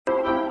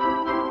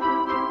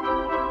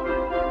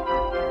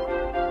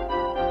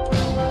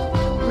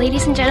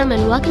Ladies and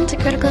gentlemen, welcome to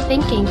Critical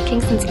Thinking,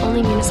 Kingston's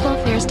only municipal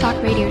affairs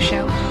talk radio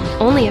show,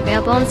 only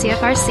available on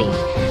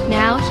CFRC.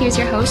 Now, here's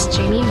your host,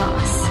 Jamie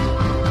Moss.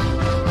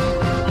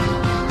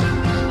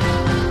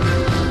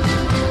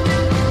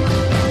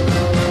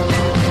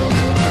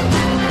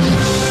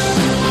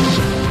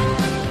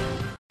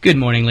 Good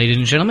morning, ladies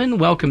and gentlemen.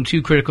 Welcome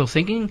to Critical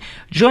Thinking.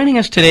 Joining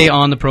us today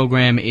on the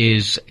program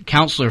is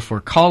Councillor for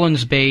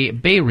Collins Bay,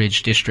 Bay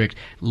Ridge District,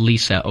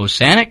 Lisa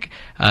Osanek.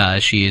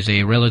 She is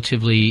a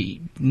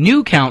relatively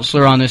new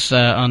councillor on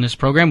this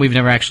program. We've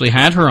never actually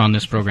had her on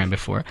this program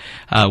before,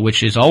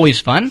 which is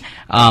always fun.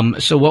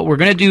 So what we're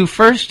going to do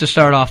first to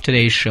start off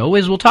today's show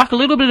is we'll talk a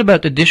little bit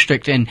about the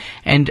district and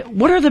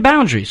what are the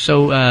boundaries.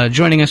 So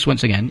joining us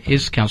once again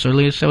is Councillor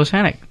Lisa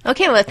Osanek.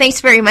 Okay, well,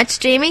 thanks very much,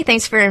 Jamie.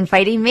 Thanks for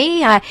inviting me.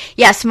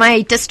 Yes,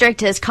 my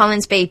district is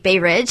Collins Bay, Bay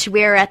Ridge.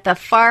 We're at the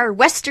far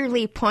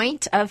westerly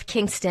point of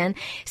Kingston.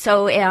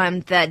 So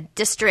the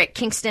district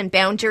Kingston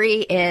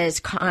boundary is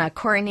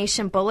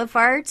Coronation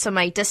Boulevard. So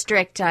my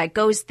district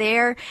goes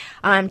there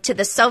to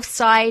the south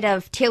side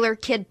of Taylor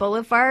Kidd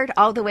Boulevard,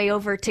 all the way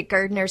over to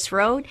Gardner's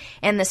Road.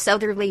 And the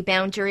southerly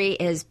boundary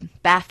is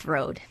Bath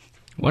Road.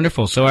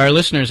 Wonderful. So our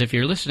listeners, if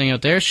you're listening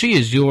out there, she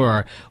is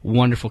your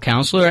wonderful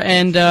counselor.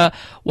 And,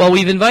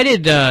 we've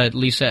invited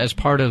Lisa as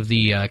part of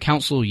the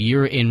Council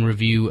Year in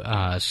Review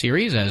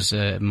series. As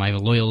my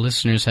loyal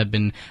listeners have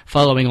been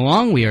following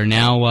along, we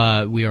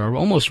are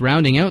almost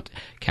rounding out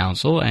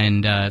Council,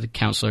 and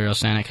Councillor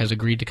Osanek has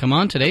agreed to come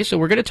on today. So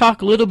we're going to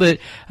talk a little bit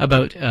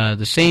about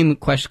the same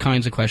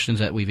kinds of questions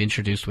that we've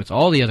introduced with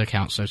all the other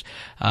councillors.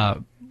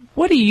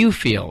 What do you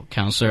feel,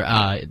 Councillor,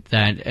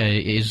 that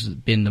has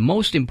been the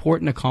most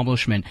important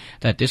accomplishment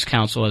that this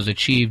council has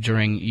achieved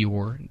during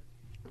your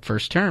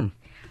first term?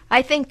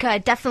 I think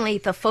definitely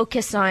the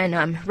focus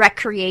on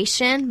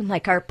recreation,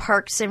 like our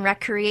parks and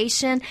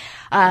recreation.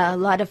 A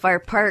lot of our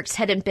parks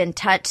hadn't been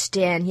touched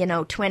in,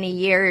 20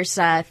 years,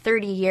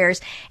 30 years,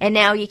 and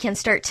now you can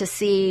start to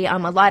see a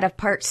lot of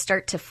parks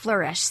start to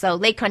flourish. So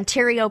Lake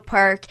Ontario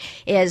Park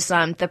is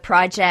the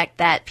project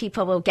that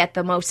people will get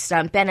the most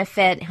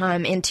benefit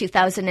in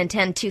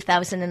 2010,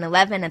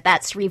 2011, and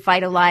that's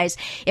revitalized.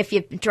 If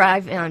you've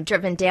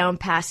driven down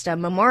past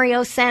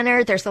Memorial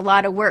Center, there's a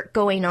lot of work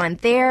going on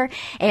there,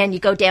 and you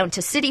go down to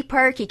City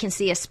Park, you can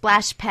see a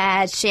splash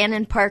pad.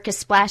 Shannon Park, a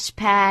splash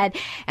pad.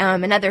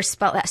 Another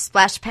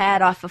splash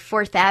pad off of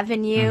 4th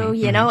Avenue,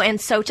 and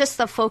so just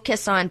the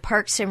focus on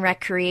parks and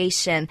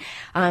recreation,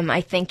 I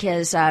think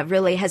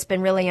has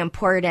been really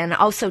important.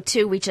 Also,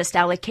 too, we just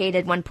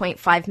allocated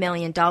 $1.5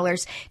 million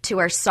to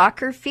our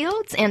soccer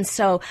fields, and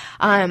so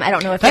I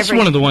don't know if that's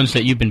one of the ones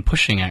that you've been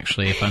pushing,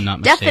 actually, if I'm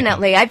not mistaken.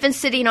 Definitely. I've been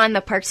sitting on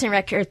the Parks and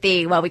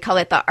we call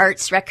it the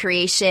Arts,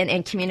 Recreation,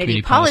 and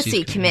Community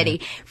Policy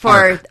Committee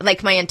for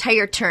like my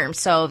entire term.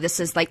 So this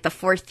is like the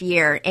 4th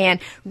year. And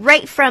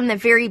right from the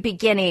very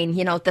beginning,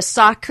 the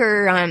soccer,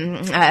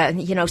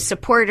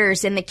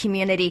 supporters in the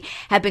community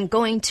have been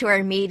going to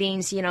our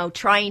meetings,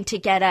 trying to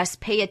get us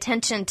pay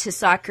attention to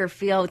soccer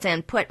fields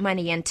and put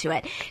money into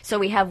it. So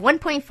we have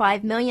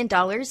 $1.5 million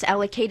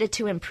allocated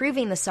to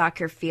improving the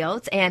soccer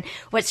fields. And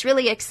what's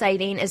really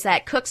exciting is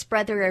that Cook's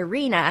Brother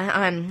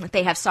Arena,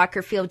 they have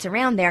soccer fields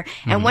around there.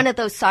 And one of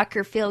those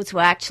soccer fields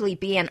will actually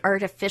be an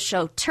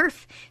artificial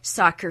turf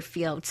soccer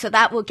field. So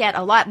that will get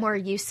a lot more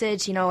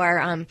usage.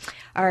 Our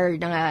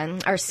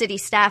city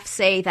staff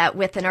say that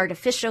with an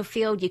artificial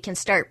field, you can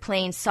start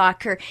playing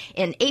soccer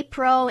in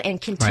April and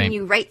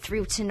continue right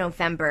through to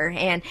November.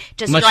 And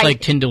just much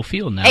like Tyndall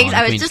Field now.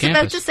 I was just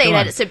about to say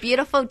that it's a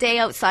beautiful day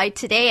outside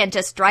today, and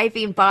just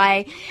driving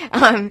by,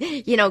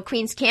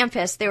 Queen's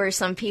Campus, there were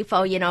some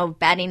people,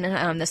 batting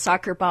the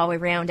soccer ball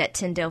around at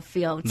Tyndall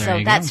Field.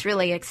 So that's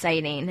really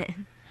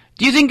exciting.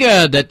 Do you think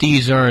that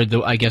these are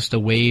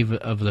the wave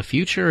of the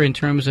future in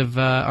terms of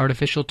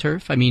artificial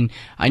turf? I mean,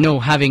 I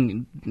know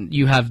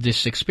you have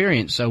this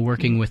experience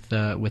working with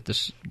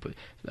this.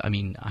 I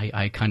mean,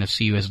 I kind of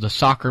see you as the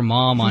soccer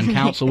mom on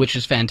council, which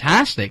is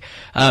fantastic.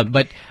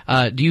 But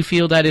do you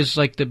feel that is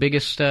like the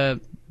biggest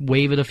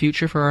wave of the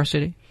future for our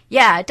city?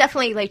 Yeah,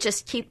 definitely.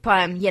 Just keep,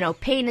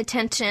 paying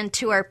attention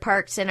to our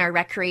parks and our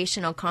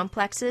recreational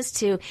complexes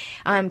to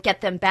get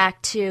them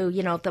back to,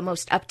 the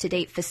most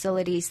up-to-date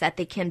facilities that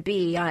they can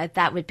be.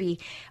 That would be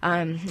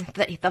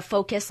the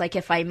focus. Like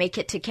if I make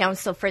it to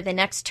council for the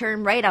next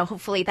term, right?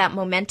 Hopefully that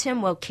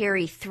momentum will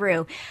carry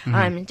through.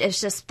 There's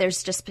just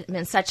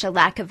been such a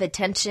lack of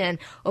attention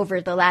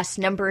over the last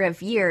number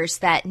of years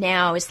that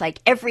now it's like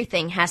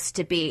everything has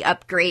to be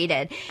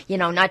upgraded.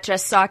 Not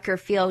just soccer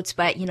fields,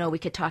 but we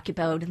could talk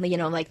about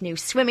like new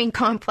swimming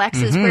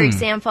complexes, for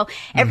example.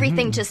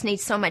 Everything just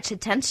needs so much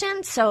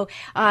attention. So,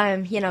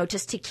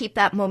 just to keep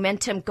that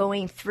momentum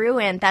going through,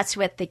 and that's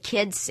what the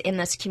kids in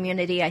this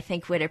community, I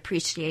think, would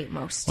appreciate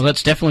most. Well,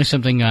 that's definitely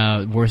something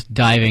worth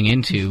diving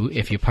into,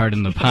 if you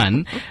pardon the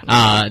pun.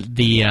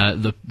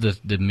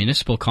 The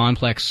municipal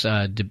complex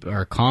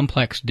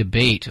complex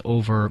debate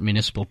over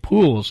municipal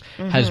pools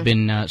has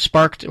been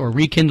sparked or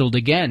rekindled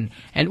again.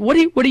 And what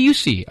do you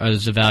see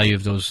as the value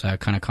of those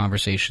kind of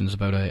conversations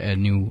about a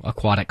new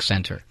aquatic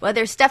center? year? Well,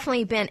 there's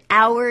definitely been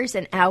hours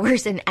and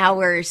hours and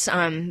hours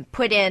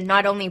put in,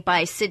 not only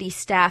by city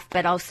staff,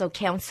 but also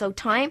council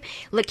time,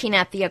 looking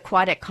at the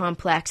aquatic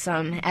complex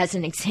as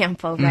an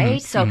example,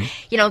 right? So,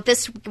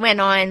 this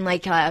went on,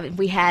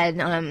 we had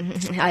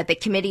the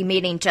committee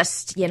meeting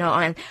just,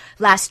 on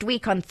last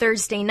week on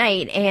Thursday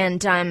night,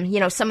 and,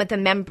 some of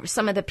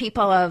the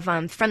people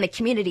from the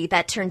community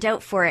that turned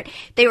out for it,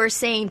 they were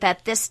saying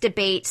that this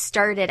debate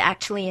started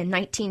actually in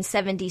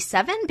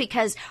 1977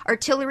 because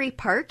Artillery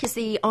Park is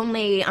the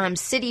only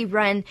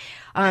city-run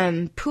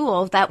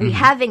pool that we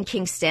have in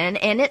Kingston,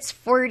 and it's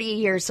 40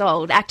 years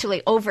old,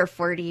 actually over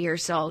 40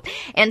 years old.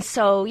 And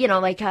so,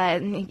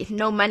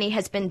 no money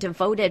has been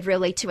devoted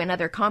really to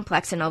another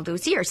complex in all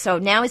those years. So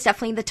now is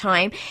definitely the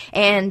time.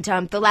 And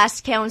the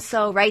last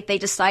council, right, they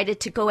decided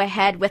to go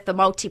ahead with the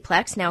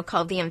multiplex, now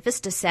called the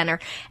Invista Center,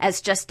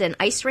 as just an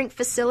ice rink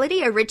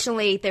facility.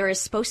 Originally, there was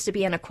supposed to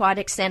be an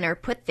aquatic center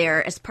put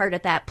there as part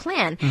of that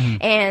plan.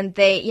 And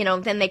they,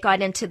 then they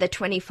got into the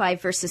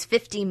 25 versus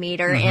 50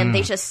 meter, and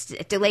they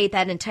just delayed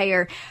that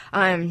entire,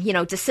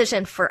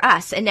 decision for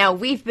us. And now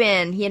we've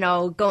been,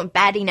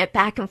 batting it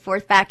back and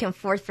forth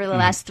for the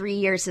last 3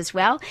 years as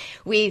well.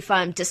 We've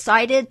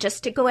decided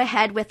just to go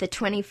ahead with the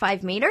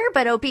 25 meter,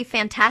 but it'll be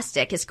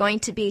fantastic. It's going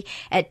to be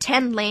a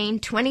 10-lane,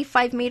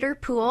 25-meter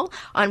pool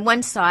on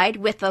one side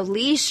with a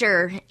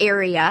leisure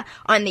area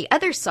on the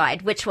other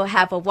side, which will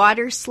have a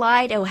water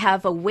slide. It'll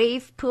have a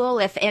wave pool.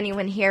 If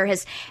anyone here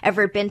has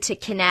ever been to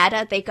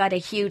Canada, they got a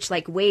huge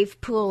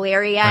wave pool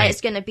area. Right.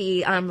 It's going to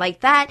be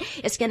like that.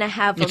 It's going to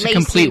have a lazy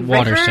complete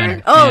water river.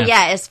 center. Oh,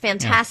 yeah, it's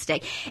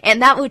fantastic. Yeah.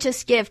 And that will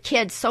just give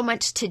kids so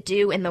much to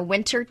do in the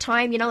winter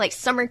time.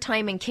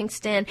 Summertime in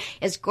Kingston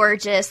is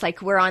gorgeous.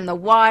 We're on the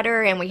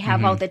water and we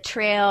have all the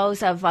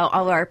trails of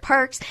all our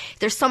parks.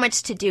 There's so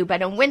much to do.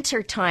 But in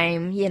winter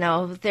time,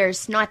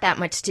 there's not that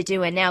much to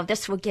do. And now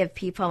this will give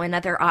people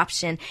another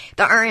option.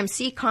 The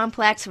RMC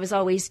complex was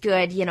always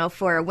good,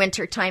 for a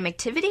wintertime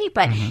activity.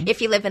 But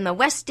if you live in the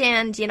West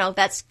End,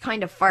 that's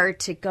kind of far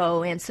to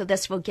go. And so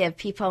this will give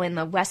people in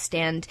the West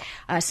End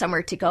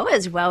somewhere to go,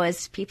 as well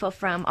as people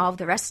from all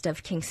the rest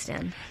of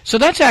Kingston. So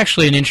that's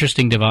actually an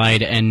interesting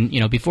divide. And,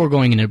 before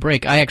going into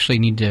break, I actually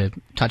need to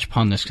touch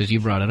upon this because you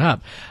brought it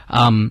up.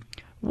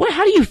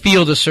 How do you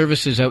feel the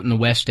services out in the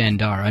West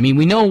End are? I mean,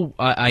 we know,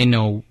 I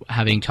know,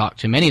 having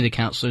talked to many of the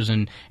councillors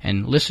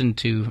and listened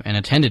to and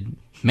attended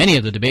many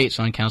of the debates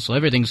on council,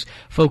 everything's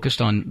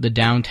focused on the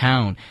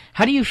downtown.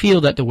 How do you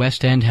feel that the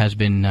West End has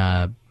been,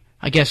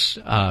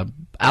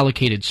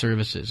 allocated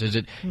services? Has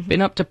it been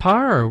up to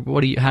par,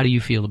 or how do you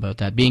feel about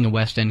that, being a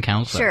West End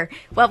councillor? Sure.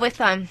 Well, with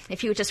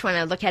if you just want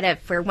to look at it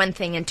for one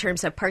thing in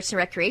terms of parks and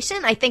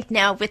recreation, I think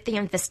now with the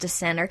Invista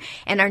Center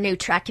and our new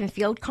track and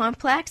field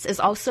complex is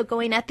also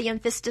going at the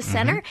Invista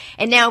Center,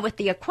 and now with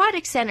the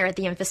aquatic center at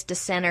the Invista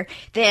Center,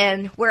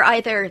 then we're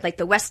either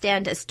the West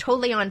End is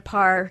totally on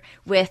par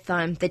with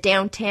the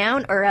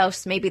downtown, or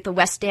else maybe the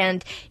West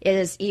End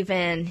is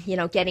even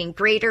getting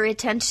greater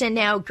attention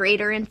now,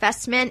 greater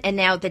investment, and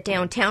now the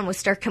downtown will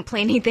start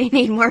complaining they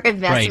need more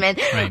investment,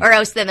 right. Or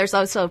else then there's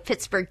also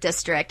Pittsburgh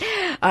District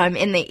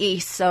in the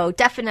east. So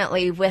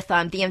definitely with the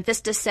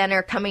Invista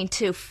Center coming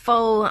to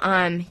full,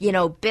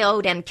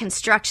 build and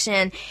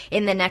construction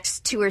in the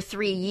next 2 or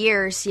 3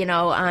 years,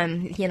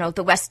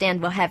 the West End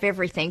will have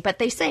everything. But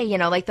they say,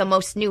 the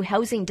most new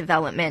housing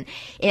development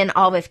in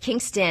all of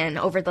Kingston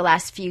over the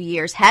last few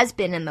years has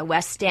been in the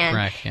West End.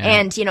 Right, yeah.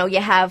 And,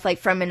 you have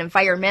from an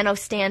environmental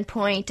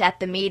standpoint at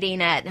the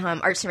meeting at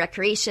Arts and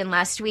Recreation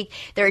last week,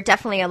 there are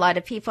definitely a lot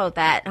of people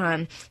that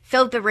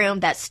filled the room,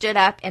 that stood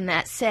up and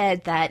that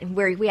said that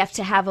we have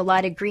to have a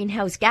lot of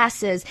greenhouse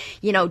gases,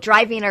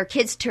 driving our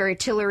kids to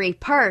Artillery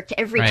Park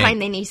every time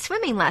they need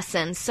swimming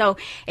lessons. So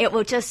it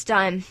will just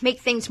make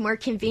things more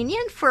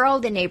convenient for all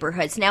the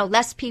neighborhoods. Now,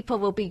 less people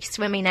will be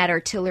swimming at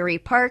Artillery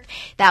Park.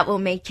 That will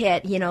make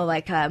it,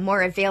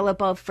 more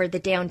available for the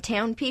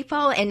downtown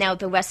people. And now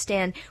the West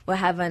End will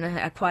have an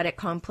aquatic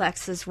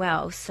complex as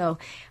well. So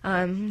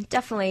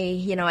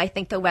definitely, I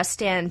think the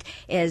West End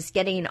is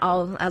getting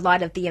a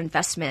lot of the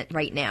investment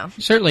right now.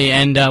 Certainly,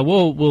 and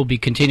we'll be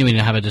continuing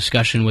to have a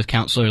discussion with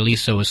Councillor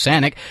Lisa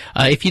Osanek.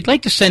 If you'd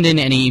like to send in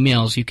any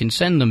emails, you can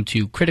send them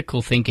to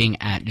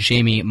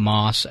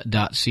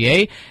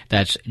criticalthinking@jamiemoss.ca.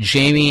 That's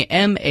Jamie,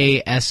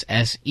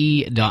 MASSE.ca.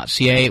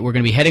 We're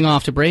going to be heading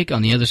off to break.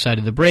 On the other side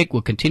of the break,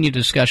 we'll continue the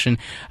discussion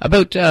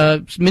about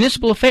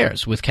municipal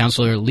affairs with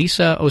Councillor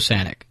Lisa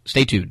Osanek.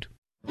 Stay tuned.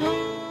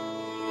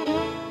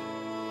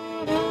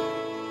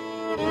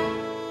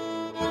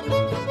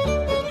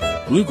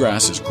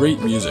 Bluegrass is great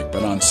music,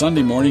 but on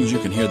Sunday mornings you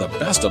can hear the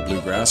best of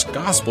bluegrass,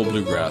 gospel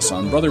bluegrass,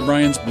 on Brother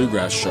Brian's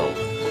Bluegrass Show.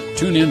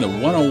 Tune in to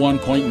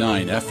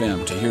 101.9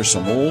 FM to hear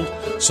some old,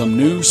 some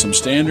new, some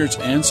standards,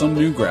 and some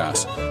new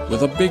grass,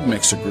 with a big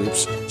mix of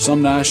groups,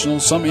 some national,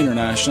 some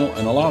international,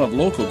 and a lot of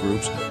local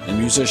groups and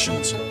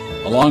musicians.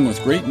 Along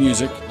with great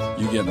music,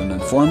 you get an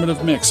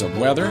informative mix of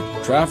weather,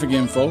 traffic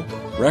info,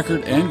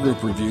 record and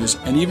group reviews,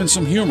 and even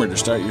some humor to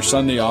start your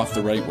Sunday off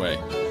the right way.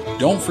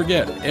 Don't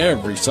forget,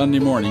 every Sunday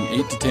morning,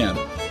 8 to 10,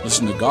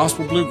 listen to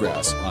Gospel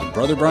Bluegrass on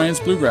Brother Brian's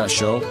Bluegrass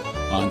Show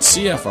on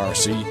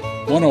CFRC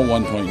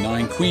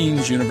 101.9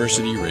 Queen's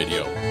University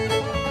Radio.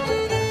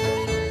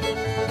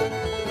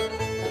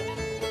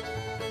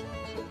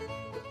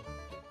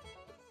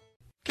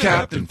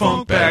 Captain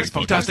Funkbag's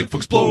Funktastic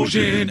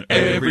Funksplosion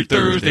every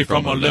Thursday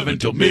from 11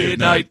 till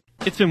midnight.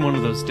 It's been one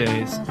of those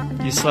days.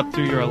 You slept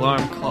through your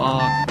alarm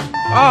clock.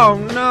 Oh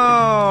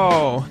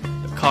no!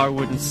 The car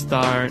wouldn't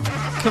start.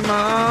 Come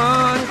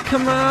on!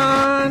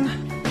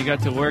 You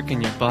got to work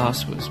and your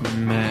boss was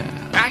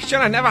mad. I should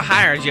have never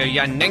hired you,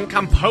 you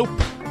nincompoop!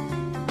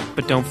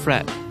 But don't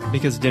fret,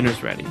 because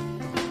dinner's ready.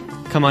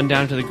 Come on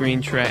down to the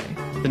Green Tray,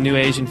 the new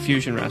Asian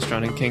fusion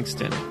restaurant in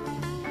Kingston.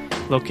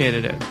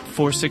 Located at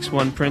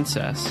 461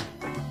 Princess.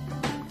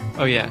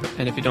 Oh yeah,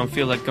 and if you don't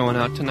feel like going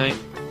out tonight,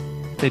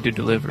 they do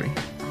delivery.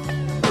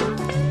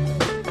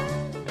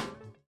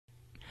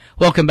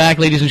 Welcome back,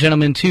 ladies and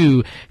gentlemen,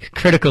 to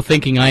Critical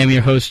Thinking. I am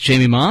your host,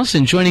 Jamie Moss,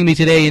 and joining me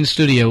today in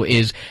studio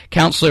is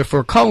Councillor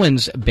for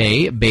Collins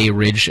Bay, Bay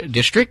Ridge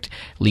District,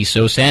 Lisa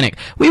Osanek.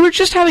 We were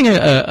just having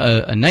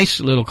a nice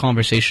little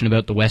conversation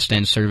about the West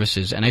End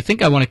services, and I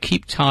think I want to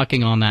keep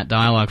talking on that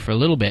dialogue for a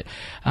little bit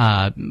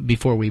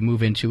before we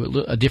move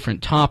into a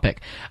different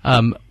topic.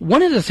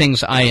 One of the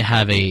things I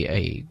have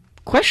a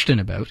question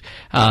about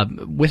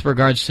with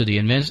regards to the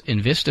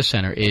Invista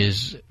Center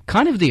is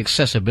kind of the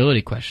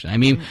accessibility question. I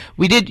mean,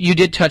 you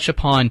did touch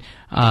upon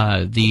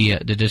the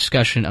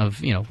discussion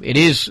of, it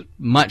is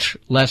much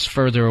less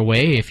further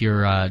away if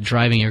you're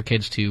driving your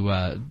kids to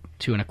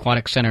an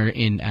aquatic center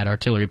at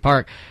Artillery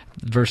Park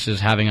versus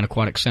having an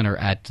aquatic center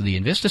at the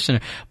Invista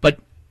Center. But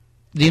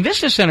the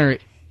Invista Center,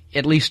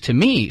 at least to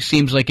me,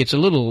 seems like it's a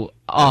little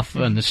off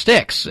on the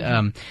sticks,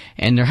 and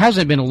there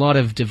hasn't been a lot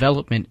of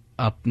development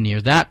up near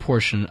that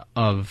portion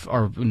of,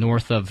 or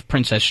north of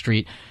Princess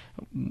Street,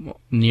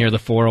 near the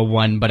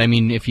 401. But I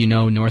mean, if you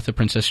know, north of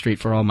Princess Street,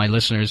 for all my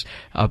listeners,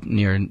 up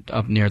near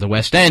the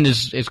West End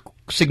is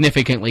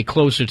significantly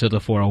closer to the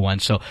 401.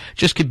 So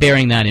just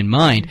bearing that in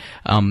mind,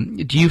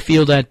 do you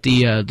feel that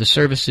the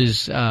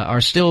services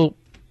are still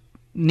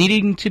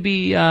needing to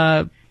be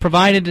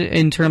provided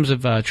in terms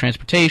of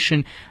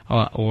transportation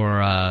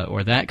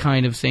or that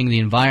kind of thing, the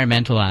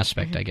environmental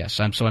aspect, I guess?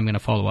 So I'm going to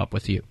follow up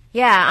with you.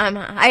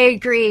 Yeah, I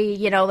agree.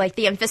 Like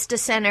the Invista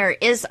Center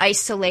is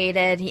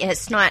isolated.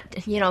 It's not,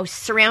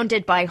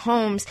 surrounded by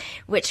homes,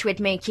 which would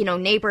make,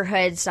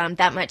 neighborhoods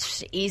that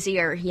much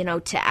easier,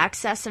 to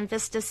access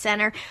Invista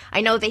Center.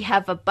 I know they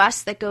have a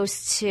bus that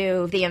goes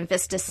to the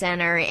Invista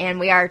Center, and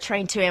we are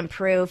trying to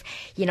improve,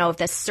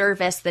 the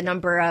service, the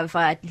number of,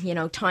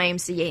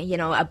 times,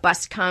 a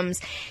bus comes,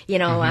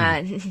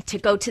 to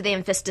go to the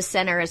Invista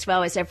Center as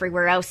well as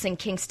everywhere else in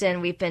Kingston.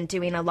 We've been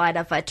doing a lot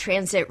of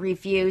transit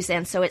reviews,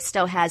 and so it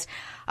still has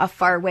a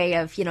far way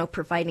of,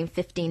 providing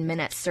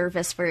 15-minute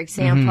service, for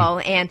example.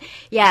 And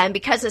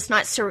because it's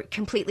not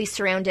completely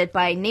surrounded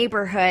by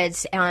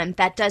neighborhoods,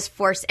 that does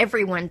force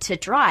everyone to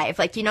drive.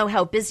 Like,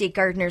 how busy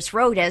Gardner's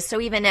Road is.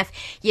 So even if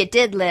you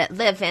did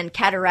live in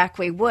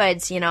Cataraqui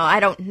Woods, I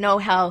don't know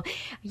how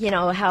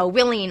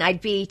willing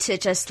I'd be to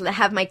just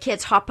have my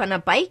kids hop on a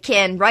bike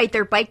and ride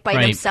their bike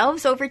by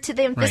themselves over to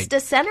the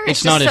Invista Center.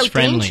 It's just not so as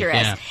friendly, dangerous.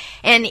 yeah.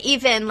 And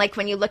even like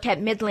when you look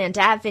at Midland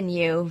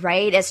Avenue,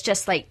 right, it's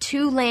just like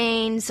 2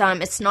 lanes.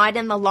 It's not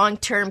in the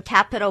long-term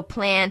capital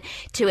plan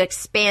to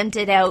expand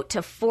it out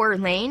to 4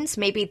 lanes.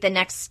 Maybe the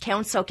next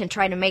council can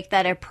try to make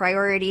that a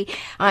priority.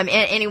 And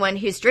anyone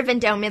who's driven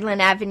down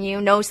Midland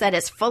Avenue knows that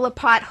it's full of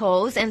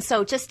potholes. And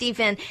so just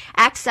even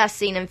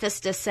accessing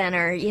Invista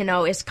Center,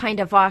 is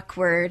kind of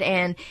awkward.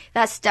 And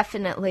that's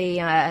definitely,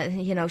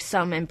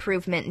 some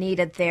improvement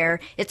needed there.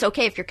 It's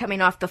okay if you're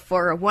coming off the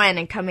 401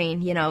 and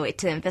coming,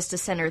 to Invista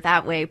Center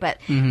that way. But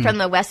from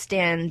the West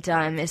End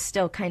is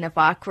still kind of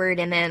awkward.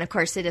 And then, of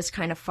course, it is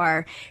kind of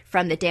far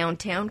from the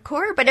downtown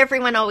core. But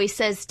everyone always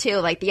says, too,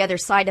 like the other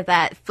side of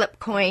that flip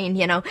coin,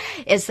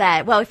 is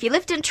that, well, if you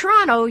lived in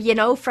Toronto,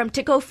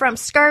 to go from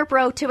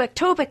Scarborough to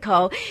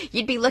Etobicoke,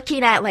 you'd be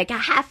looking at like a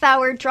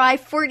half-hour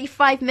drive,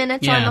 45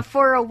 minutes on the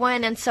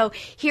 401. And so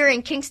here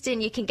in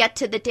Kingston, you can get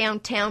to the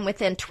downtown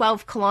within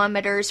 12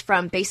 kilometers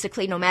from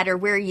basically no matter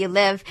where you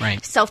live,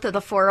 south of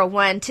the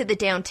 401 to the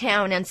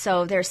downtown. And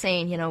so they're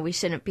saying, we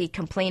shouldn't be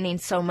complaining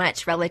so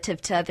much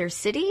relative to other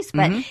cities,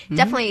 but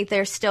definitely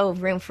there's still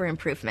room for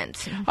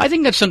improvement. I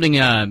think that's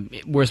something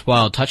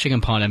worthwhile touching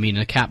upon. I mean,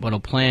 the capital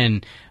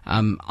plan,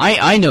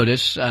 I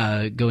notice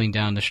going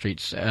down the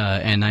streets,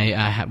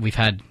 and we've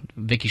had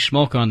Vicky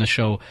Schmolka on the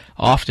show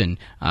often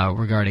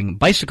regarding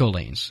bicycle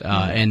lanes,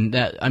 and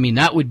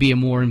that would be a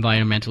more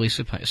environmentally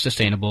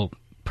sustainable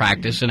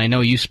practice. And I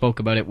know you spoke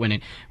about it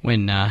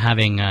when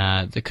having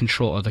the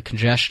control of the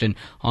congestion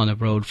on the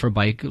road for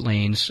bike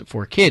lanes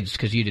for kids,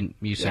 because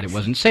you said it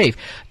wasn't safe.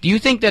 Do you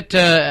think that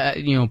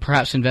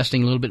perhaps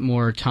investing a little bit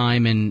more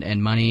time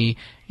and money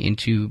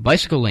into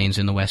bicycle lanes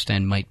in the West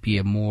End might be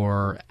a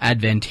more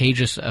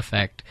advantageous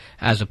effect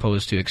as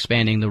opposed to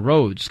expanding the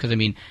roads. Because, I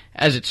mean,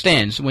 as it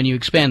stands, when you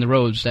expand the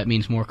roads, that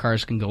means more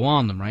cars can go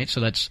on them, right? So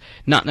that's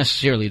not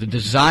necessarily the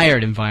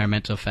desired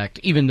environmental effect,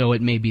 even though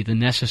it may be the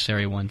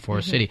necessary one for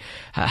a city.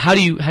 How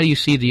do you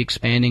see the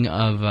expanding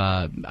of,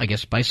 I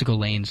guess, bicycle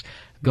lanes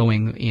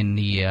going in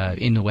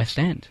the West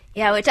End?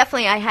 Yeah, well,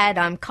 definitely I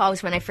had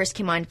calls when I first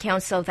came on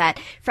council that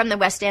from the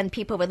West End,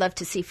 people would love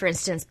to see, for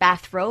instance,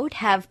 Bath Road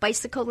have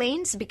bicycle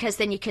lanes, because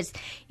then you could,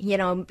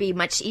 be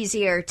much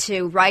easier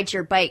to ride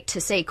your bike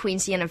to, say,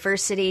 Queen's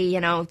University,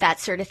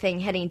 that sort of thing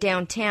heading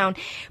downtown.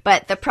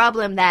 But the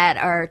problem that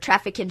our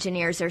traffic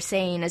engineers are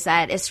saying is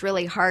that it's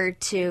really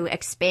hard to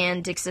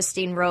expand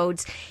existing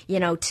roads,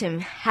 to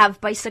have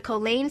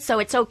bicycle lanes. So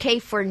it's okay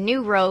for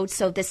new roads.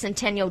 So the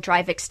Centennial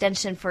Drive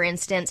extension, for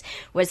instance,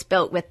 was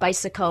built with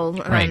bicycle,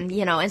 right.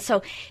 And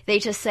so they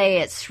just say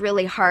it's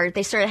really hard.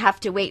 They sort of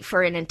have to wait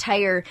for an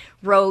entire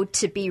road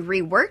to be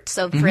reworked.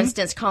 So, for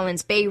instance,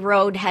 Collins Bay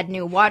Road had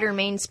new water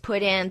mains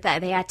put in,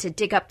 that they had to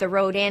dig up the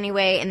road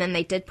anyway, and then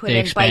they did put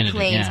in bike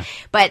lanes. Yeah.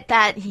 But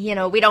that,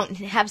 we don't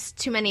have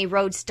too many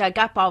roads dug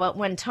up all at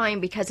one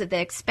time because of the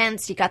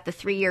expense. You got the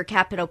 3-year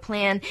capital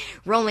plan,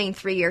 rolling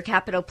 3-year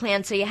capital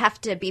plan. So you have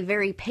to be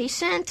very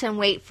patient and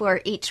wait for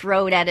each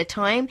road at a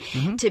time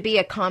to be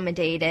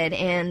accommodated.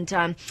 And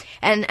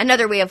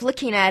another way of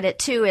looking at it,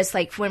 too, is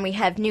like when we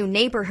have new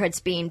neighborhoods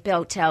being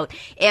built out,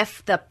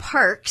 if the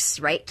parks,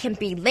 right, can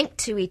be linked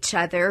to each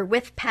other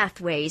with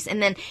pathways,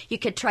 and then you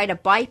could try to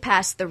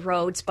bypass the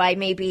roads by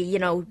maybe,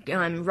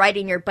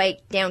 riding your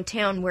bike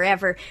downtown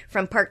wherever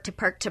from park to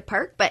park to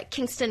park. But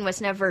Kingston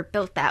was never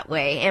built that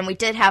way. And we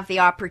did have the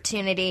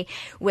opportunity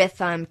with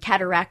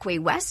Cataraqui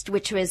West,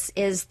 which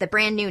is the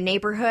brand new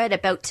neighborhood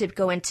about to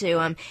go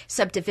into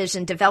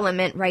subdivision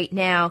development right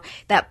now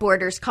that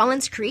borders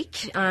Collins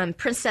Creek,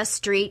 Princess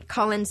Street,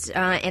 Collins,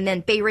 and then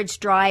Bay Ridge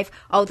Drive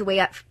all the way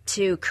up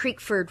to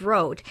Creekford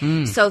Road.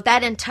 So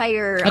that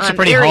entire that's a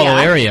pretty hollow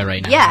area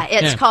right now. Yeah,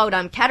 it's called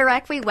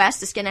Cataraqui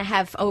West. It's going to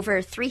have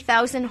over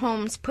 3,000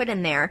 homes put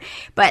in there.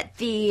 But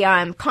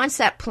the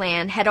concept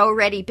plan had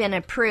already been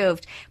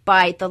approved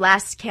by the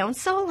last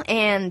council,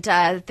 and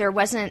there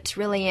wasn't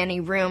really any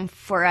room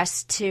for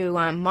us to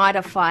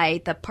modify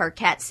the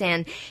parkettes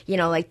and,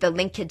 like the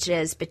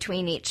linkages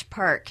between each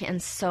park.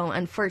 And so,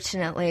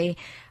 unfortunately,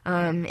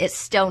 it's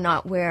still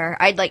not where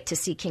I'd like to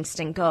see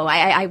Kingston go.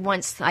 I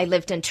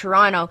lived in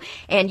Toronto,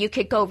 and you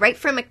could go right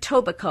from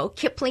Etobicoke,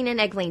 Kipling and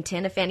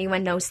Eglinton, if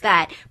anyone knows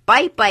that,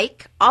 by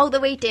bike all the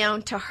way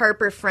down to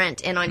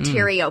Harbourfront and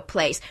Ontario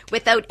Place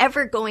without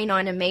ever going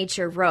on a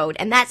major road.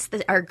 And that's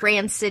our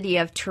grand city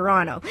of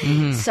Toronto.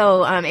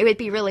 So it would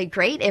be really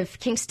great if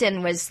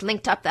Kingston was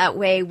linked up that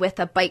way with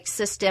a bike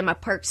system, a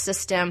park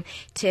system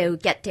to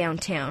get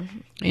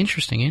downtown.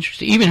 Interesting.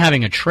 Even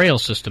having a trail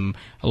system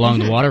along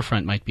the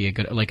waterfront might be a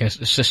good, like a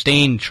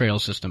sustained trail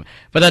system.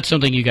 But that's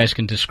something you guys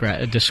can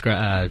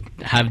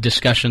have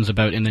discussions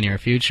about in the near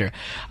future.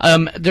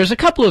 There's a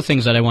couple of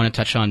things that I want to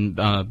touch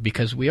on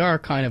because we are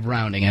kind of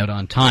rounding out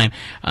on time.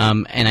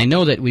 And I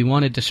know that we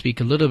wanted to speak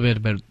a little bit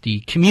about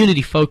the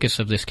community focus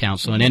of this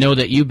council. And I know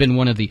that you've been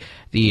one of the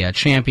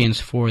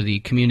champions for the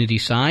community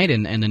side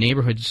and the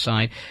neighborhood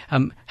side.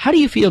 How do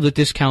you feel that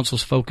this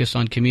council's focus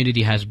on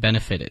community has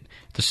benefited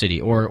the city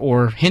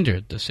or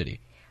hindered the city?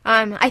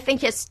 I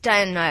think it's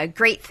done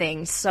great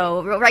things.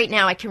 So right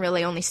now I can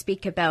really only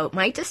speak about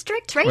my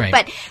district, right?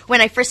 But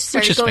when I first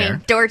started going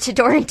door to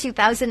door in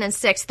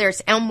 2006,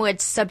 there's Elmwood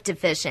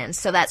subdivision.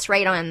 So that's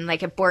right on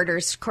it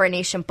borders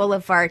Coronation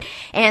Boulevard.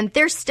 And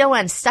they're still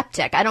on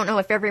septic. I don't know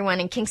if everyone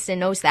in Kingston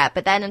knows that,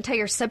 but that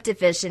entire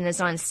subdivision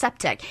is on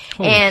septic.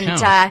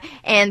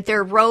 And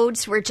their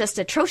roads were just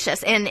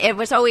atrocious. And it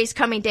was always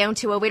coming down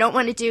to, we don't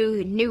want to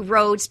do new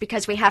roads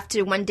because we have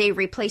to one day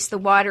replace the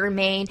water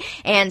main.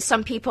 And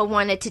some people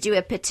wanted to do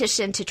a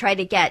petition to try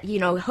to get,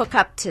 hook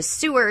up to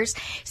sewers.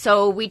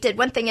 So we did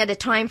one thing at a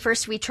time.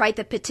 First, we tried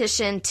the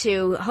petition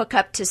to hook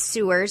up to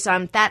sewers.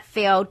 That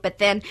failed, but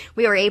then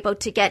we were able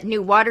to get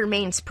new water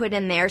mains put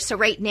in there. So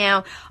right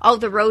now, all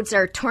the roads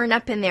are torn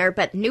up in there,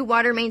 but new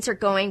water mains are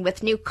going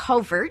with new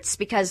culverts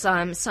because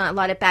a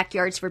lot of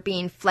backyards were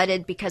being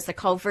flooded because the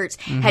culverts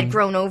had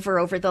grown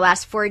over the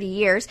last 40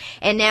 years.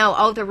 And now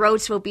all the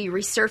roads will be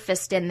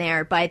resurfaced in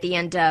there by the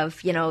end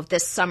of,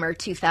 this summer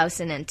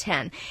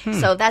 2010.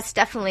 So that's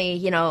definitely,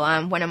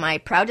 one of my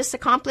proudest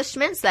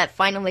accomplishments, that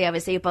finally I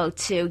was able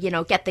to,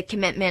 get the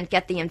commitment,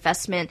 get the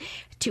investment,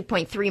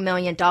 $2.3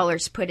 million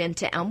put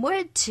into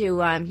Elmwood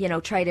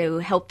to, try to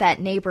help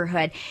that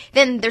neighborhood.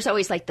 Then there's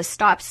always the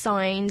stop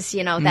signs,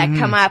 that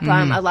come up,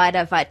 a lot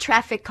of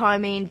traffic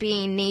calming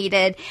being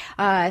needed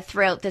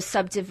throughout the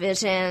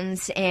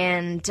subdivisions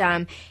and,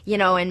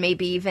 and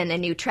maybe even a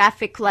new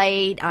traffic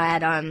light at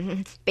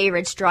Bay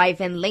Ridge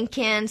Drive in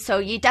Lincoln. So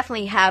you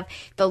definitely have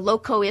the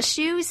local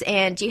issues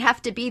and you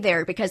have to be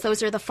there because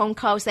those are the phone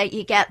calls that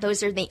you get.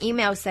 Those are the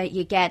emails that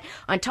you get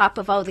on top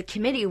of all the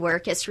committee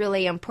work. It's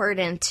really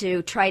important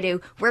to try to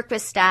work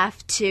with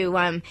staff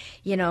to,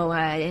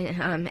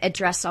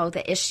 address all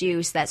the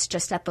issues that's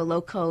just at the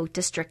local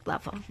district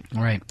level.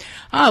 Right.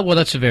 Well,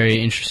 that's a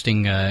very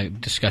interesting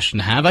discussion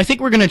to have. I think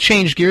we're going to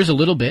change gears a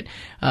little bit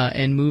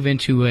and move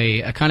into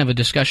a kind of a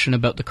discussion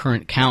about the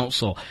current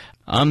council.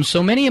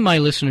 So many of my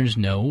listeners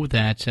know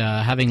that,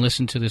 having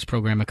listened to this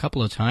program a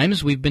couple of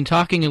times, we've been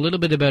talking a little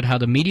bit about how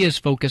the media's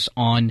focus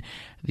on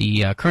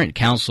the current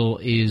council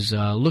is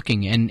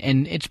looking,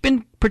 and it's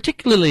been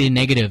particularly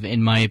negative,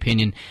 in my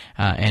opinion,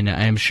 and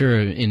I'm sure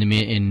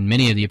in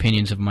many of the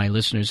opinions of my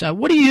listeners.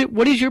 What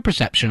is your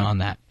perception on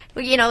that?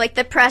 Well, like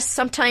the press,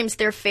 sometimes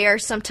they're fair,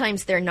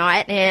 sometimes they're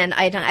not, and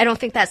I don't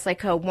think that's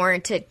like a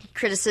warranted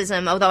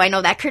criticism, although I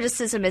know that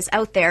criticism is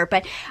out there.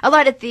 But a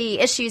lot of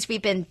the issues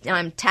we've been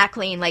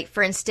tackling, like,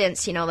 for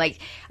instance,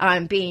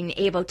 being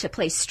able to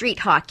play street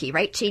hockey,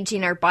 right?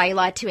 Changing our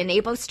bylaw to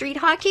enable street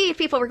hockey.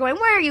 People were going,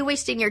 why are you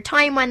wasting your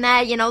time on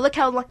that? Look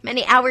how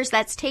many hours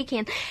that's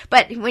taken.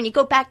 But when you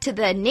go back to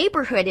the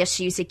neighborhood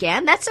issues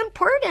again, that's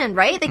important,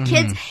 right? The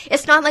kids,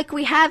 it's not like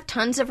we have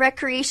tons of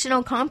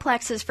recreational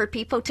complexes for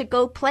people to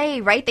go play.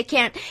 Right?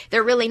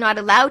 They're really not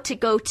allowed to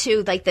go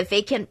to like the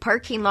vacant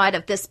parking lot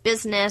of this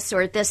business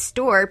or this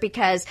store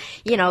because,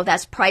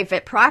 that's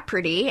private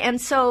property.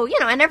 And so,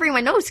 and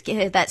everyone knows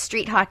that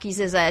street hockey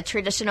is a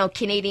traditional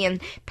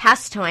Canadian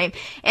pastime.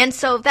 And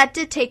so that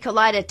did take a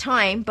lot of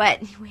time, but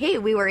hey,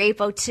 we were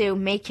able to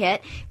make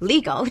it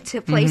legal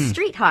to play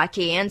street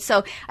hockey. And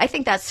so I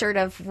think that's sort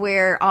of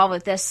where all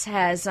of this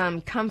has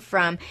come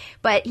from.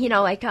 But,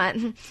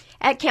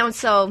 at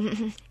council,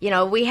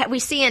 we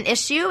see an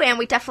issue and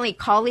we definitely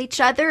call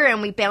each other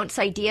and we bounce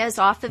ideas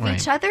off of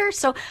each other.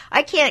 So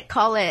I can't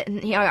call it,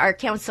 our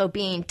council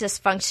being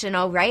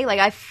dysfunctional, right? Like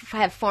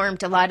have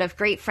formed a lot of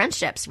great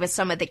friendships with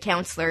some of the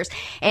councillors,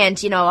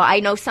 and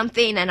I know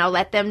something and I'll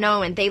let them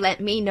know and they let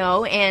me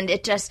know, and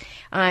it just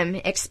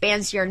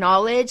expands your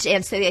knowledge,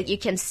 and so that you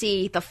can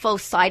see the full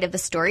side of the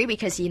story,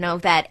 because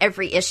that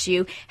every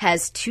issue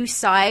has two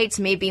sides,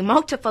 maybe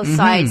multiple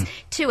sides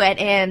to it,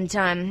 and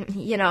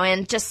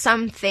and just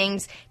some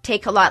things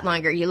take a lot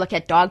longer. You look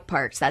at dog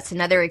parks, that's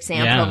another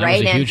example,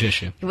 right? Was a huge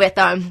issue. With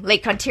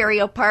Lake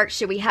Ontario Park,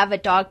 should we have a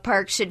dog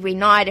park? Should we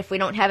not? If we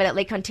don't have it at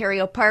Lake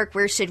Ontario Park,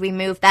 where should we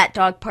move that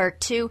dog park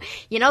to?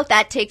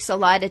 That takes a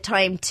lot of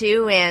time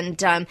too,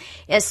 and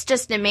it's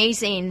just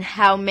amazing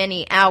how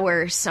many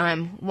hours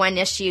one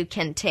issue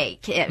can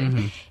take.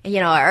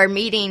 Our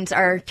meetings,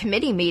 our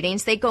committee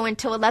meetings, they go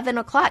until 11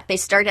 o'clock. They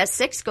start at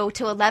 6, go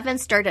to 11,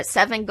 start at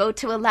 7, go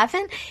to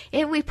 11,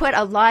 and we put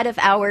a lot of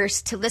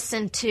hours to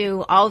listen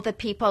to all the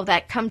people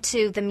that come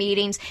to the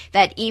meetings,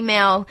 that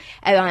email,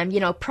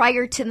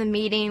 prior to the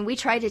meeting. We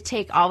try to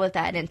take all of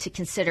that into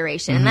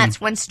consideration. And that's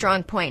one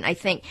strong point I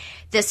think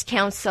this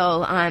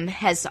council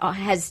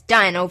has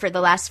done over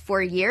the last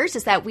 4 years,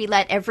 is that we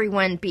let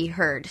everyone be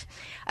heard.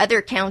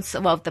 Other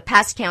council, the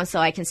past council,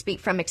 I can speak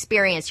from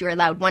experience, you were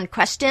allowed one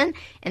question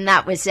and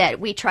that was it.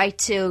 We try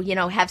to,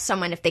 have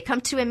someone, if they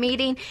come to a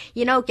meeting,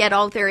 get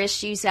all their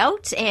issues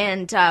out,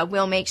 and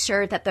we'll make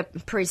sure that the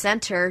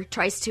presenter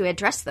tries to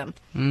address them.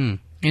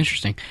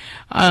 Interesting.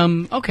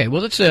 Okay,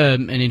 well, that's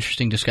an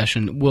interesting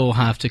discussion. We'll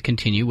have to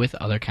continue with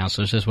other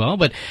councillors as well.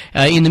 But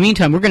in the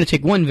meantime, we're going to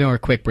take one very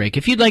quick break.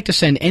 If you'd like to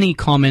send any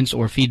comments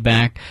or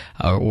feedback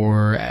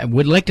or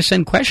would like to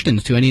send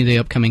questions to any of the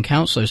upcoming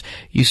councillors,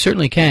 you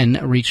certainly can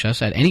reach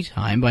us at any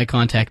time by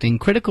contacting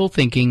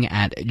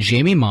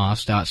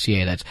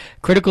criticalthinking@jamiemoss.ca. That's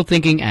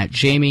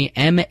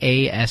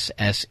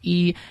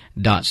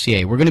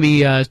criticalthinking@jamie.ca. We're going to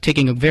be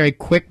taking a very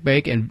quick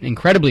break, an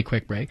incredibly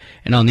quick break.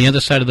 And on the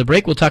other side of the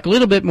break, we'll talk a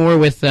little bit more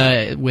with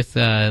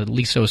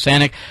Lisa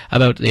Osanek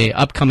about the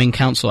upcoming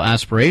council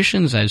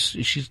aspirations, as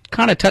she's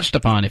kind of touched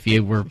upon if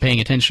you were paying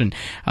attention.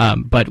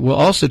 But we'll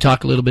also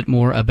talk a little bit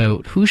more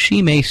about who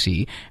she may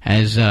see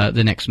as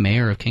the next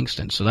mayor of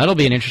Kingston. So that'll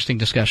be an interesting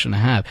discussion to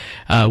have.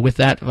 With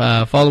that,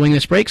 following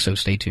this break, so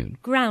stay tuned.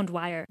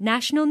 Groundwire,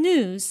 national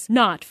news,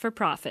 not for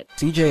profit.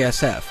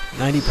 CJSF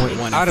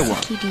 90.1 Ottawa.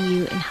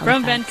 KDU in Halifax.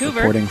 From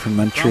Vancouver. Reporting from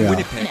Montreal.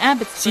 In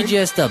Abbotsford.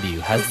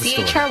 CJSW has the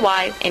story.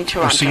 CHRY in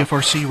Toronto.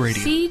 CFRC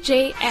Radio.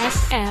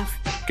 CJSF.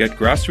 Get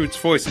grassroots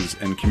voices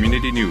and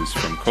community news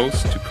from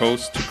coast to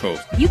coast to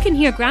coast. You can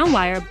hear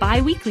Groundwire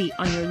bi-weekly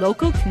on your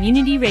local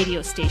community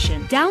radio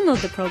station.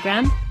 Download the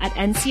program at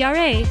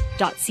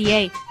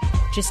ncra.ca.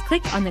 Just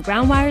click on the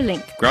Groundwire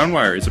link.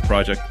 Groundwire is a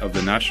project of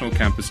the National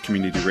Campus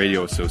Community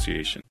Radio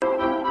Association.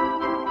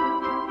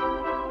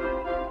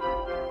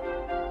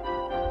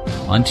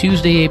 On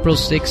Tuesday, April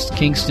 6th,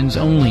 Kingston's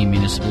only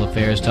Municipal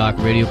Affairs Talk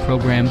radio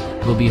program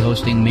will be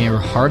hosting Mayor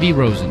Harvey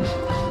Rosen.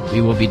 We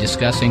will be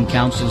discussing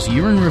Council's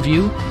year in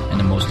review and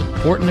the most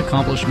important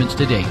accomplishments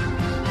to date.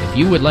 If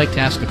you would like to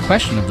ask a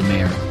question of the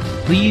Mayor,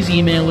 please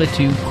email it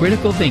to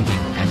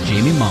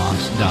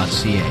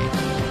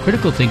criticalthinking@jamiemoss.ca.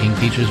 Critical Thinking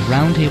features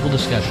roundtable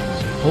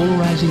discussions,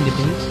 polarizing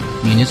debates,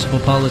 municipal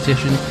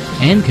politicians,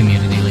 and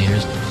community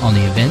leaders on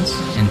the events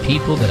and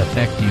people that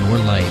affect your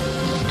life.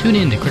 Tune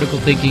in to Critical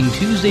Thinking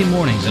Tuesday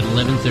mornings at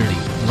 11:30,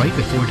 right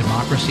before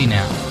Democracy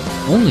Now!,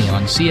 only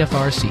on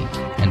CFRC.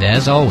 And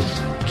as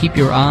always, keep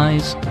your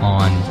eyes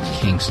on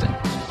Kingston.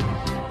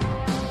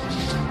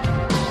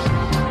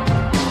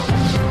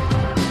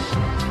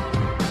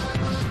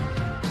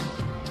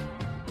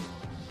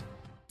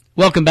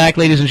 Welcome back,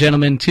 ladies and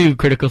gentlemen, to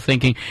Critical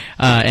Thinking,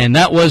 and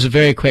that was a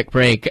very quick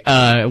break.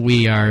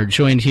 We are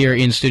joined here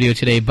in studio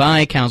today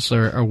by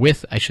Councillor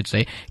Lisa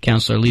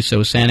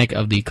Osanek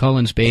of the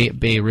Collins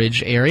Bay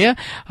Ridge area,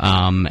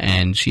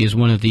 and she is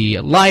one of the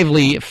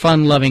lively,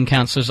 fun-loving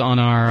councillors on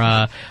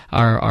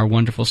our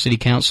wonderful city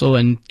council.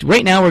 And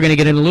right now, we're going to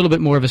get in a little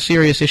bit more of a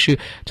serious issue,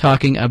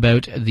 talking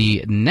about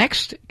the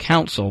next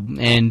council.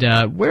 And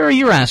where are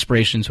your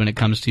aspirations when it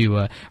comes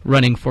to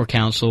running for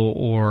council,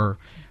 or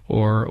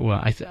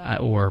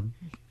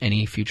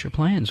any future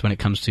plans when it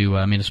comes to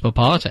municipal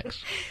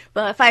politics?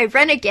 Well, if I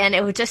run again,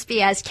 it would just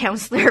be as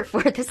councillor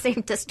for the same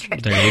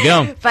district. There you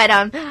go. But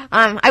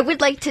I would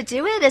like to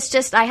do it. It's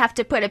just I have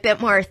to put a bit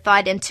more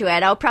thought into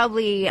it. I'll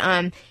probably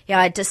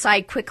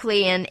decide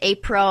quickly in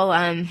April,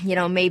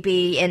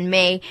 maybe in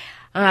May.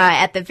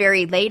 At the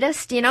very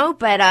latest,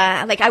 but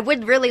I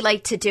would really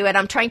like to do it.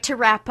 I'm trying to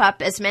wrap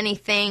up as many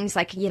things,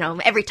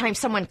 every time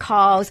someone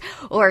calls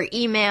or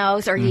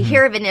emails or you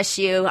hear of an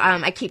issue,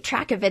 I keep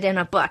track of it in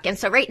a book. And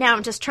so right now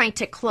I'm just trying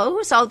to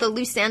close all the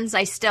loose ends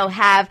I still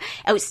have,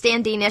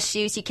 outstanding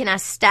issues. You can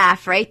ask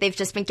staff, right? They've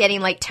just been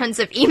getting tons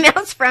of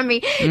emails from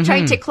me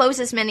trying to close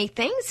as many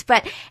things,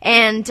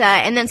 and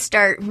then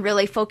start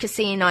really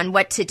focusing on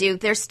what to do.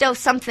 There's still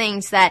some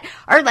things that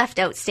are left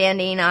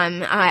outstanding.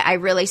 I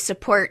really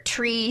support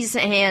trees,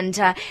 and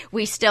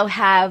we still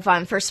have,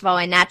 first of all,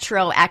 a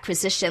natural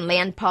acquisition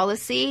land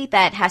policy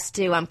that has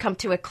to come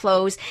to a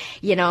close,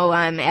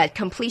 at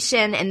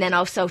completion, and then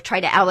also try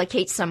to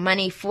allocate some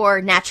money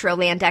for natural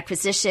land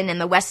acquisition. In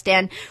the West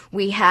End,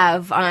 we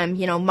have,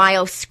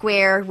 Mile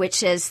Square,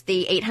 which is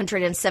the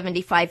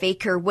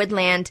 875-acre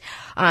woodland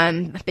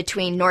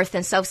between north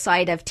and south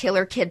side of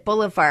Taylor Kidd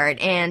Boulevard,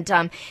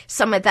 and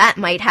some of that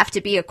might have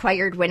to be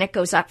acquired when it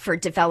goes up for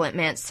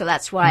development. So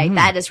that's why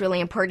that is really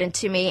important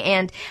to me,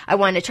 and I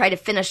want to try to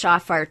finish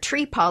off our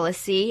tree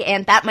policy,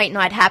 and that might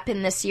not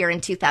happen this year in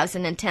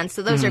 2010.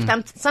 So those are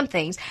some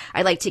things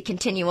I'd like to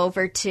continue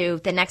over to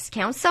the next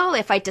council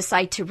if I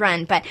decide to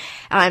run. But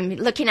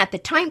looking at the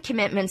time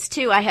commitments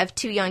too, I have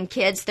 2 young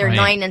kids. They're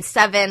 9 and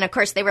 7. Of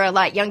course, they were a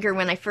lot younger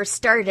when I first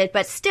started,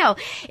 but still,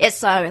 it's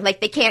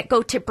they can't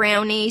go to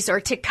Brownies or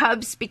to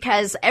Cubs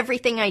because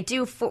everything I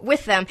do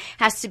with them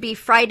has to be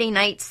Friday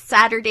nights,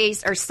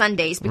 Saturdays, or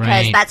Sundays,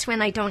 because that's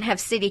when I don't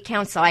have city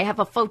council. I have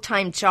a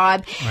full-time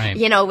job,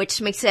 which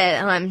makes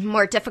it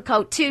more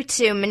difficult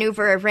to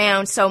maneuver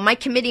around. So my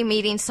committee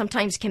meetings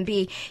sometimes can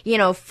be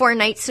 4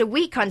 nights a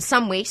week on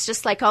some weeks,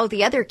 just like all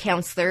the other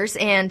councillors,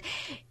 and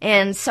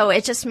so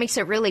it just makes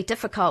it really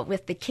difficult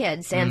with the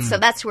kids. And so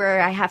that's where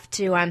I have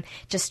to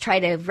just try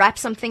to wrap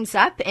some things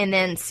up and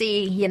then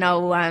see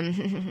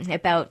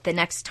about the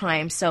next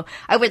time. So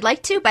I would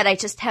like to, but I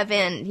just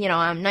haven't.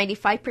 I'm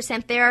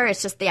 95% there.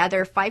 It's just the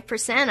other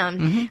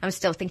 5% I'm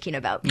still thinking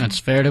about. That's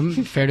fair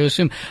to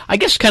assume. I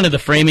guess kind of the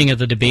framing of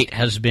the debate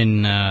has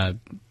been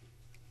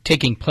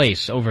taking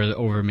place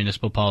over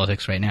municipal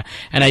politics right now.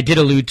 And I did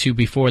allude to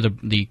before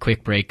the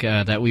quick break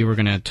that we were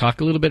going to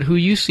talk a little bit who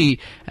you see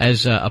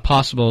as a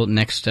possible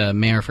next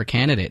mayor for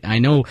candidate. I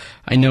know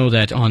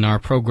that on our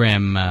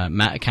program,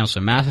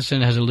 Councillor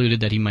Matheson has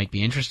alluded that he might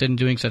be interested in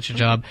doing such a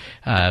job.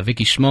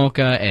 Vicky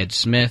Schmolka, Ed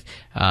Smith,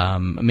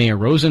 Mayor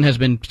Rosen has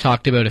been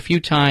talked about a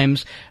few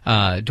times.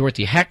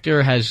 Dorothy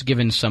Hector has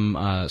given some,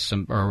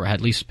 or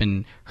at least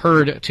been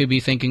heard to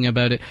be thinking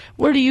about it.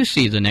 Where do you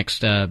see the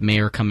next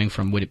mayor coming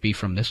from? Would it be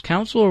from this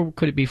council, or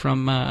could it be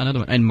from another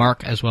one? And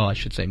Mark as well, I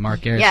should say. Mark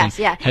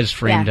Garretson has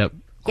framed up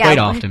quite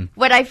often.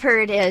 What I've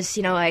heard is,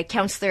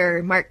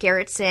 Councillor Mark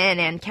Garretson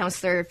and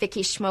Councillor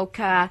Vicky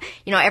Schmolka,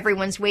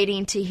 everyone's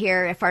waiting to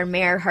hear if our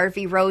Mayor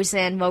Harvey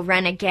Rosen will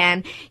run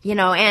again,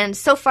 and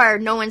so far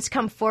no one's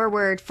come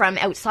forward from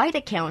outside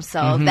of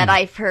council that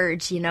I've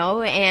heard,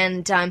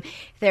 and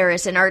there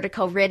is an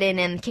article written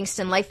in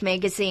Kingston Life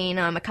magazine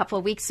a couple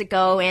of weeks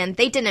ago, and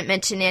they didn't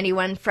mention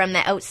anyone from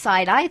the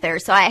outside either.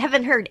 So I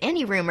haven't heard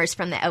any rumors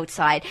from the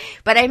outside.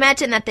 But I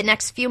imagine that the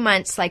next few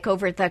months, like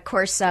over the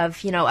course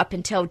of, up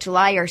until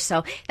July or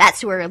so,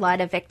 that's where a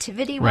lot of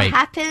activity will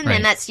happen.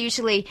 And that's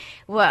usually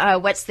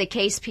what's the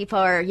case. People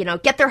are,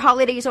 get their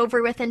holidays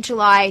over with in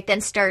July, then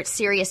start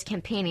serious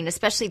campaigning.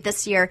 Especially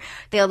this year,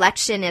 the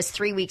election is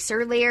 3 weeks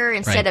earlier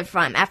instead of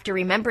after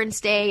Remembrance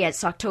Day.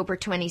 It's October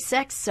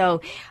 26th.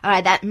 So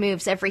that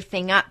moves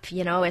everything up,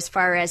 as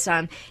far as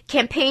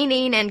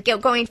campaigning and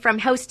going from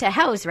house to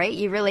house, right?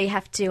 You really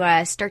have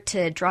to start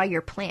to draw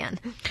your plan.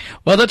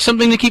 Well, that's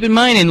something to keep in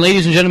mind, and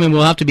ladies and gentlemen,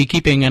 we'll have to be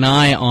keeping an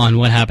eye on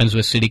what happens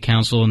with City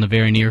Council in the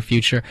very near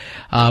future.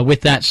 With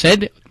that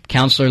said,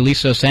 Councillor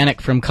Lisa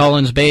Osanek from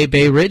Collins Bay,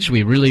 Bay Ridge.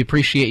 We really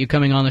appreciate you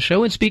coming on the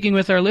show and speaking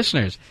with our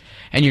listeners.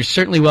 And you're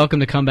certainly welcome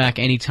to come back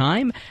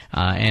anytime.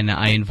 And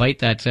I invite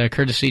that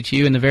courtesy to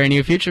you in the very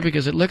near future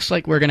because it looks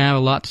like we're going to have a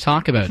lot to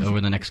talk about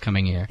over the next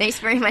coming year. Thanks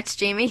very much,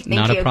 Jamie. Thank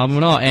Not you. a problem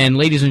at all. And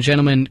ladies and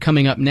gentlemen,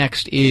 coming up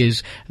next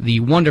is the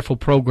wonderful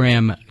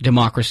program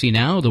Democracy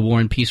Now!, the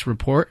War and Peace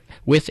Report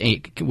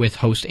with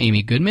host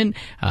Amy Goodman.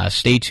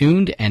 Stay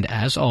tuned, and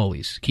as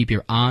always, keep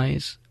your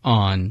eyes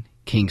on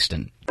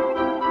Kingston.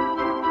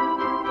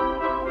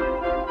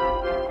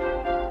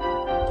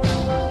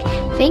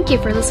 Thank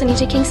you for listening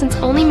to Kingston's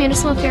only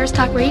municipal affairs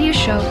talk radio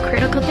show,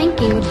 Critical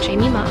Thinking with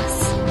Jamie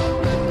Moss.